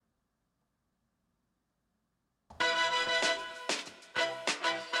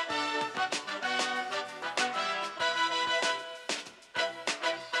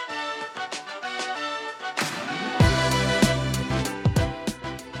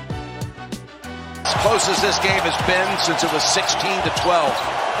closest this game has been since it was 16-12.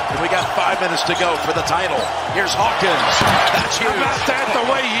 And we got 5 minutes to go for the title. Here's Hawkins. That's huge. How about that, the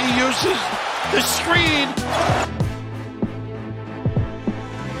way he uses the screen.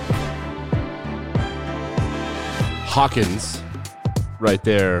 Hawkins right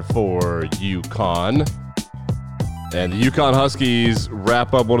there for UConn. And the UConn Huskies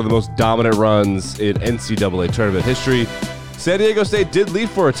wrap up one of the most dominant runs in NCAA tournament history. San Diego State did lead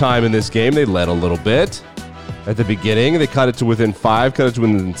for a time in this game. They led a little bit at the beginning. They cut it to within 5, cut it to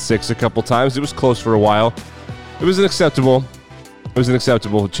within 6 a couple times. It was close for a while. It was an acceptable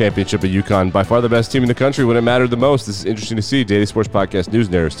championship at UConn. By far the best team in the country when it mattered the most. This is interesting to see. Daily Sports Podcast News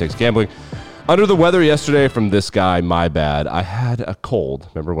Narratives Takes Gambling. Under the weather yesterday from this guy, my bad. I had a cold.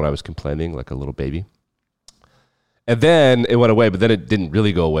 Remember when I was complaining like a little baby? And then it went away, but then it didn't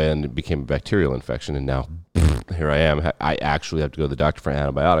really go away and it became a bacterial infection. And now here I am. I actually have to go to the doctor for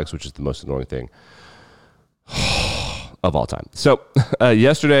antibiotics, which is the most annoying thing of all time. So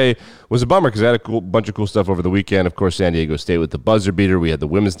yesterday was a bummer because I had a bunch of cool stuff over the weekend. Of course, San Diego State with the buzzer beater. We had the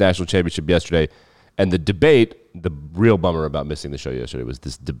women's national championship yesterday. And the debate, the real bummer about missing the show yesterday was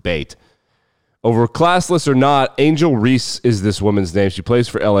this debate over classless or not. Angel Reese is this woman's name. She plays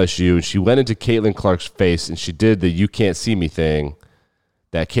for LSU, and she went into Caitlin Clark's face, and she did the "you can't see me" thing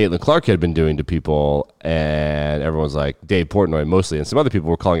that Caitlin Clark had been doing to people, and everyone's like, Dave Portnoy mostly, and some other people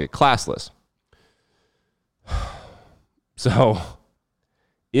were calling it classless. So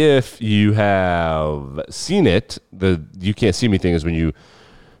if you have seen it, the "you can't see me" thing is when you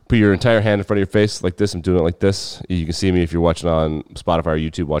put your entire hand in front of your face like this. I'm doing it like this. You can see me if you're watching on Spotify or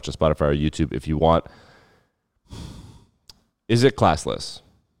YouTube. Watch on Spotify or YouTube if you want. Is it classless?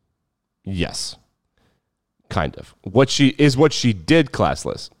 Yes. Kind of. What she did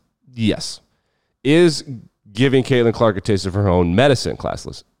classless? Yes. Is giving Caitlin Clark a taste of her own medicine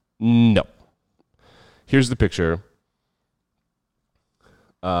classless? No. Here's the picture.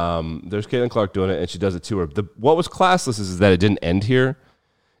 There's Caitlin Clark doing it, and she does it to her. What was classless is that it didn't end here.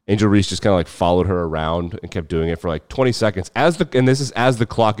 Angel Reese just kind of like followed her around and kept doing it for like 20 seconds. And this is as the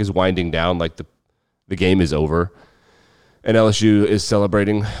clock is winding down, like the game is over. And LSU is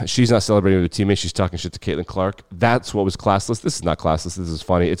celebrating. She's not celebrating with her teammates. She's talking shit to Caitlin Clark. That's what was classless. This is not classless. This is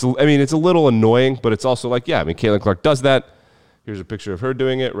funny. It's a little annoying, but it's also like, yeah, Caitlin Clark does that. Here's a picture of her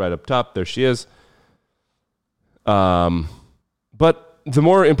doing it right up top. There she is. But the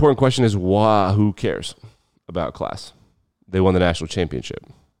more important question is, who cares about class? They won the national championship.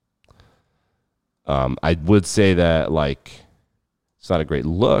 I would say that, like, it's not a great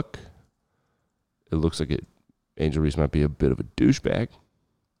look. It looks like Angel Reese might be a bit of a douchebag.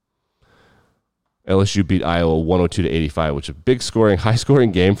 LSU beat Iowa 102-85, which is a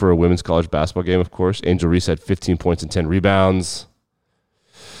high-scoring game for a women's college basketball game, of course. Angel Reese had 15 points and 10 rebounds.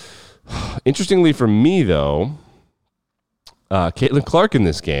 Interestingly for me, though, Caitlin Clark in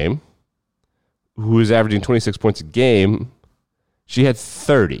this game, who is averaging 26 points a game, she had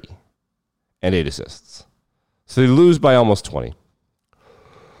 30 and 8 assists. So they lose by almost 20.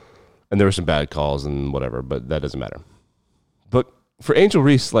 And there were some bad calls and whatever, but that doesn't matter. But for Angel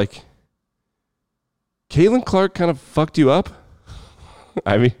Reese, like, Caitlin Clark kind of fucked you up.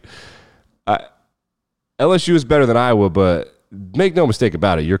 LSU is better than Iowa, but make no mistake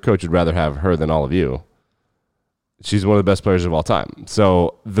about it, your coach would rather have her than all of you. She's one of the best players of all time.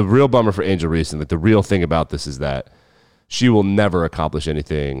 So the real bummer for Angel Reese, and like the real thing about this is that she will never accomplish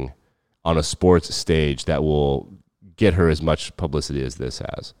anything on a sports stage that will get her as much publicity as this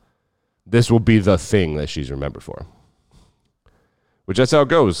has. This will be the thing that she's remembered for. Which that's how it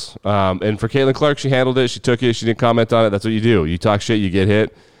goes. And for Caitlin Clark, she handled it. She took it. She didn't comment on it. That's what you do. You talk shit, you get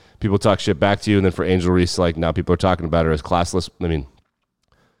hit. People talk shit back to you. And then for Angel Reese, like, now people are talking about her as classless.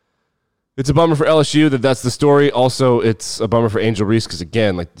 It's a bummer for LSU that's the story. Also, it's a bummer for Angel Reese because,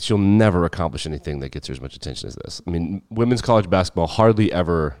 again, like, she'll never accomplish anything that gets her as much attention as this. Women's college basketball hardly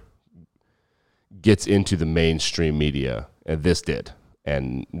ever gets into the mainstream media, and this did.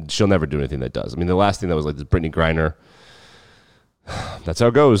 And she'll never do anything that does. The last thing that was like this Brittany Griner. That's how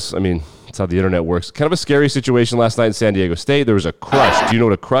it goes. That's how the internet works. Kind of a scary situation last night in San Diego State. There was a crush. Do you know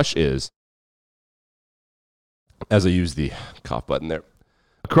what a crush is? As I use the cough button there.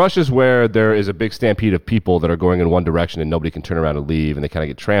 A crush is where there is a big stampede of people that are going in one direction and nobody can turn around and leave, and they kind of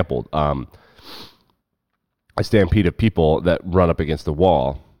get trampled. A stampede of people that run up against the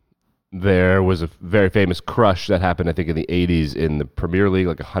wall. There was a very famous crush that happened, I think, in the 80s in the Premier League.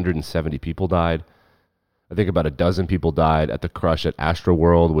 Like 170 people died. I think about a dozen people died at the crush at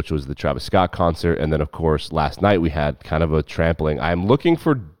Astroworld, which was the Travis Scott concert. And then, of course, last night we had kind of a trampling. I'm looking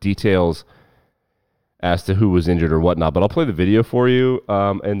for details as to who was injured or whatnot. But I'll play the video for you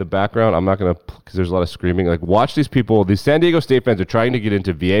in the background. I'm not going to, because there's a lot of screaming. Like, watch these people. These San Diego State fans are trying to get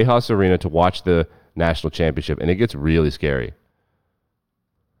into Viejas Arena to watch the national championship, and it gets really scary.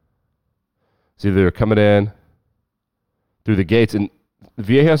 See, they're coming in through the gates, and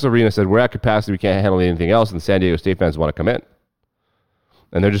Viejas Arena said, we're at capacity, we can't handle anything else, and the San Diego State fans want to come in.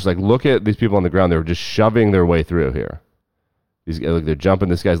 And they're just like, look at these people on the ground. They're just shoving their way through here. They're jumping.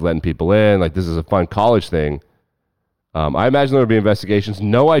 This guy's letting people in. Like, this is a fun college thing. I imagine there will be investigations.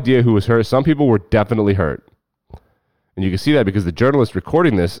 No idea who was hurt. Some people were definitely hurt. And you can see that because the journalist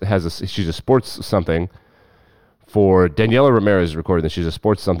recording this she's a sports something for Daniela Ramirez recording this. She's a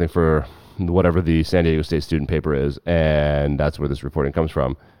sports something for whatever the San Diego State student paper is. And that's where this reporting comes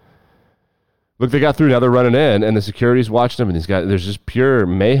from. Look, they got through. Now they're running in, and the security's watched them. And these guys, there's just pure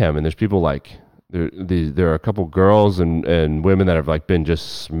mayhem. And there's people like, there are a couple girls and women that have like been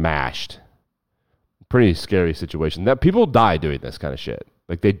just smashed. Pretty scary situation. That people die doing this kind of shit.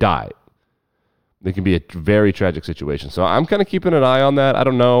 Like, they die. It can be a very tragic situation. So I'm kind of keeping an eye on that. I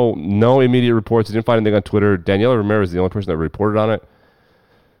don't know. No immediate reports. I didn't find anything on Twitter. Daniela Ramirez is the only person that reported on it.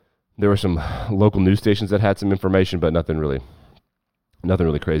 There were some local news stations that had some information, but nothing really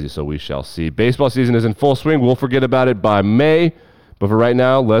crazy. So we shall see. Baseball season is in full swing. We'll forget about it by May. But for right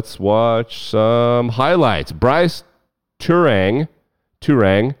now, let's watch some highlights. Bryce Turang,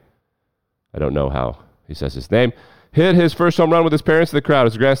 I don't know how he says his name, hit his first home run with his parents in the crowd.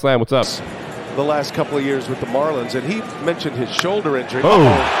 It's a grand slam. What's up? The last couple of years with the Marlins, and he mentioned his shoulder injury. Oh.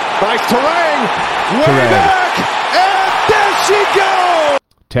 Bryce Turang, way back, and there she goes!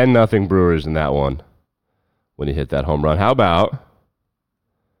 10-0 Brewers in that one when he hit that home run. How about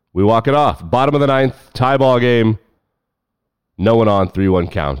we walk it off? Bottom of the ninth, tie ball game. No one on, 3-1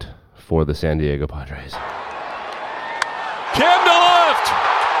 count for the San Diego Padres. Kim to left.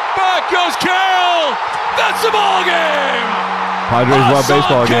 Back goes Carroll. That's the ball game. Padres love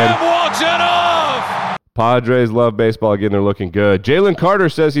baseball again. Kim walks it off. Padres love baseball again. They're looking good. Jalen Carter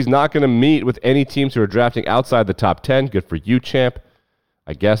says he's not going to meet with any teams who are drafting outside the top 10. Good for you, champ.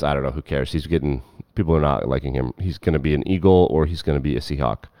 I guess. I don't know. Who cares? People are not liking him. He's going to be an Eagle or he's going to be a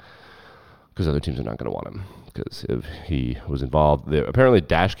Seahawk because other teams are not going to want him. Because if he was involved, apparently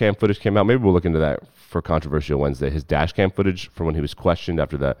dash cam footage came out. Maybe we'll look into that for Controversial Wednesday. His dash cam footage from when he was questioned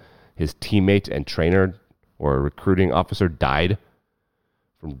after his teammate and trainer or recruiting officer died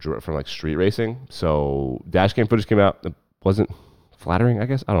from like street racing. So dash cam footage came out. It wasn't flattering, I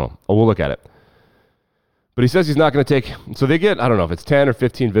guess. I don't know. Oh, we'll look at it. But he says he's not going to take. So they get, I don't know if it's 10 or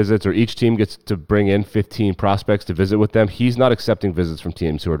 15 visits, or each team gets to bring in 15 prospects to visit with them. He's not accepting visits from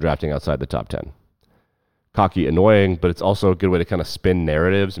teams who are drafting outside the top 10. Cocky, annoying, but it's also a good way to kind of spin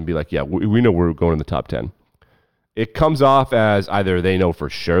narratives and be like, yeah, we know we're going in the top 10. It comes off as either they know for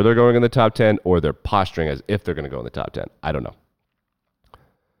sure they're going in the top 10 or they're posturing as if they're going to go in the top 10. I don't know.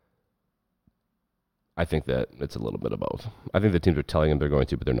 I think that it's a little bit of both. I think the teams are telling him they're going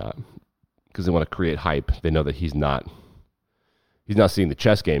to, but they're not. Because they want to create hype. They know that he's not seeing the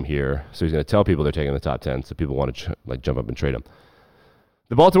chess game here, so he's going to tell people they're taking the top 10, so people want to jump up and trade him.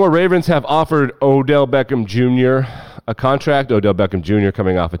 The Baltimore Ravens have offered Odell Beckham Jr. a contract. Odell Beckham Jr.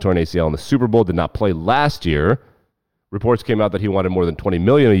 coming off a torn ACL in the Super Bowl, did not play last year. Reports came out that he wanted more than $20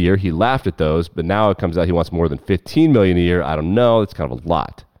 million a year. He laughed at those, but now it comes out he wants more than $15 million a year. I don't know. It's kind of a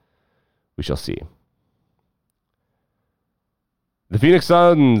lot. We shall see. The Phoenix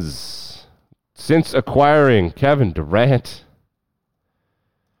Suns, since acquiring Kevin Durant,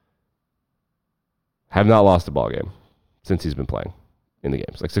 have not lost a ball game since he's been playing in the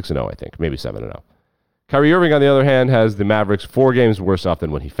games. Like 6-0, I think. Maybe 7-0. Kyrie Irving, on the other hand, has the Mavericks 4 games worse off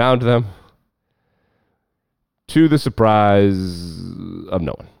than when he found them, to the surprise of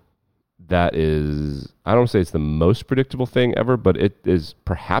no one. That is, I don't say it's the most predictable thing ever, but it is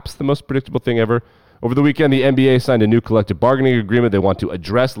perhaps the most predictable thing ever. Over the weekend, the NBA signed a new collective bargaining agreement. They want to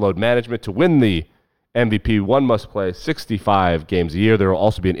address load management. To win the MVP, one must play 65 games a year. There will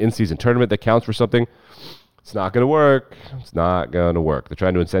also be an in-season tournament that counts for something. It's not going to work. It's not going to work. They're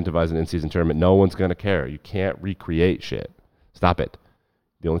trying to incentivize an in-season tournament. No one's going to care. You can't recreate shit. Stop it.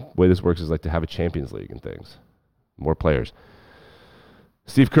 The only way this works is to have a Champions League and things. More players.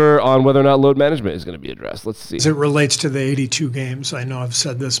 Steve Kerr on whether or not load management is going to be addressed. Let's see. As it relates to the 82 games, I know I've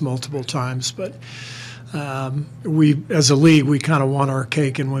said this multiple times, but we, as a league, we kind of want our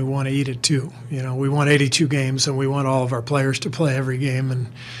cake and we want to eat it too. You know, we want 82 games and we want all of our players to play every game,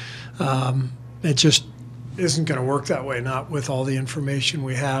 and it just isn't going to work that way, not with all the information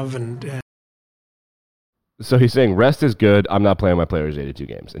we have. And so he's saying rest is good. I'm not playing my players 82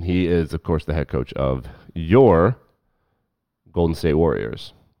 games. And he is, of course, the head coach of your Golden State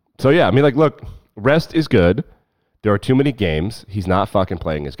Warriors. So, yeah, I mean, look, rest is good. There are too many games. He's not fucking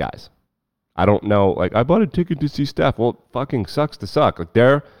playing his guys. I don't know. Like, I bought a ticket to see Steph. Well, it fucking sucks to suck. Like,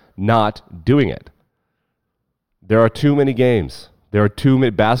 they're not doing it. There are too many games. There are too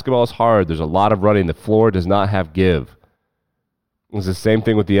many. Basketball is hard. There's a lot of running. The floor does not have give. It's the same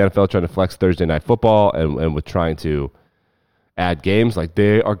thing with the NFL trying to flex Thursday night football and with trying to add games. Like,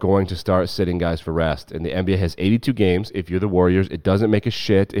 they are going to start sitting guys for rest. And the NBA has 82 games. If you're the Warriors, it doesn't make a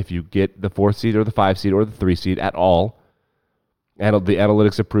shit if you get the 4th seed or the 5 seed or the 3 seed at all. And the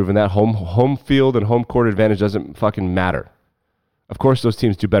analytics have proven that home field and home court advantage doesn't fucking matter. Of course, those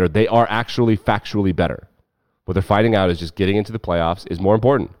teams do better. They are actually factually better. What they're finding out is just getting into the playoffs is more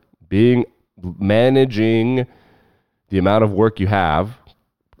important. Managing the amount of work you have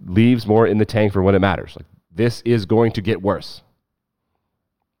leaves more in the tank for when it matters. Like, this is going to get worse.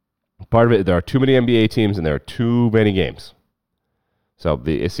 Part of it, there are too many NBA teams and there are too many games. So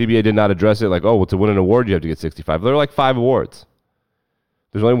the CBA did not address it like, oh, well, to win an award, you have to get 65. There are like 5 awards.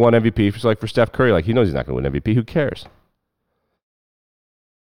 There's only one MVP. So like for Steph Curry, like, he knows he's not going to win MVP. Who cares?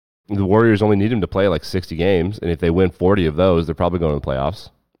 The Warriors only need him to play like 60 games, and if they win 40 of those, they're probably going to the playoffs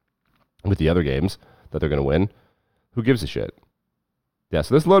with the other games that they're going to win. Who gives a shit? Yeah,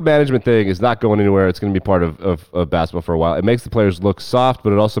 so this load management thing is not going anywhere. It's going to be part of basketball for a while. It makes the players look soft,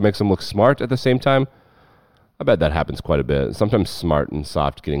 but it also makes them look smart at the same time. I bet that happens quite a bit. Sometimes smart and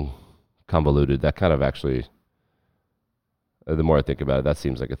soft getting convoluted. That kind of actually, the more I think about it, that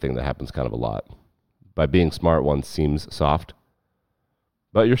seems like a thing that happens kind of a lot. By being smart, one seems soft.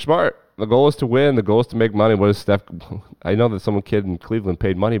 But you're smart. The goal is to win. The goal is to make money. What is Steph? I know that some kid in Cleveland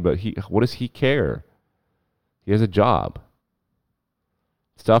paid money, but what does he care? He has a job.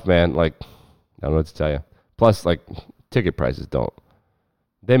 It's tough, man. Like, I don't know what to tell you. Plus, like, ticket prices don't.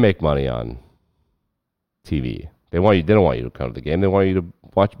 They make money on TV. They don't want you to come to the game. They want you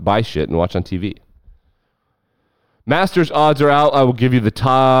to buy shit and watch on TV. Masters odds are out. I will give you the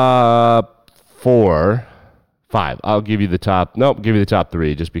top 5. I'll give you the top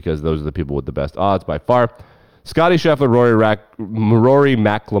 3 just because those are the people with the best odds by far. Scotty Scheffler, Rory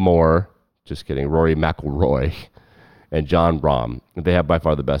McIlroy, just kidding, Rory McIlroy, and John Rahm. They have by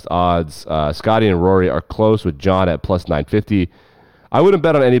far the best odds. Scotty and Rory are close with John at plus 950. I wouldn't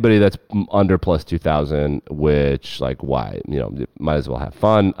bet on anybody that's under plus 2,000, which, like, why? You know, might as well have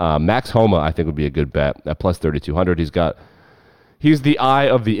fun. Max Homa, I think, would be a good bet at plus 3,200. He's the eye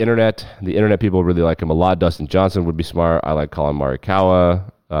of the internet. The internet people really like him a lot. Dustin Johnson would be smart. I like Colin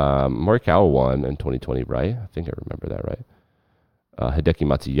Morikawa. Morikawa won in 2020, right? I think I remember that right. Hideki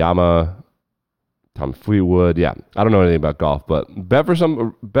Matsuyama, Tom Fleetwood. Yeah, I don't know anything about golf, but bet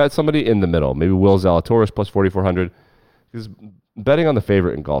somebody in the middle. Maybe Will Zalatoris plus 4,400. Because betting on the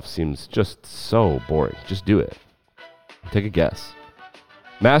favorite in golf seems just so boring. Just do it. Take a guess.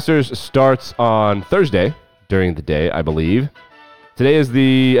 Masters starts on Thursday during the day, I believe. I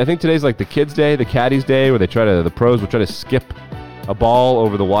think today's like the kids' day, the caddies' day, where the pros will try to skip a ball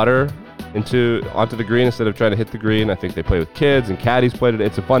over the water onto the green instead of trying to hit the green. I think they play with kids and caddies played it.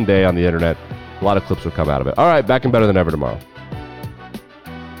 It's a fun day on the internet. A lot of clips will come out of it. All right, back and better than ever tomorrow.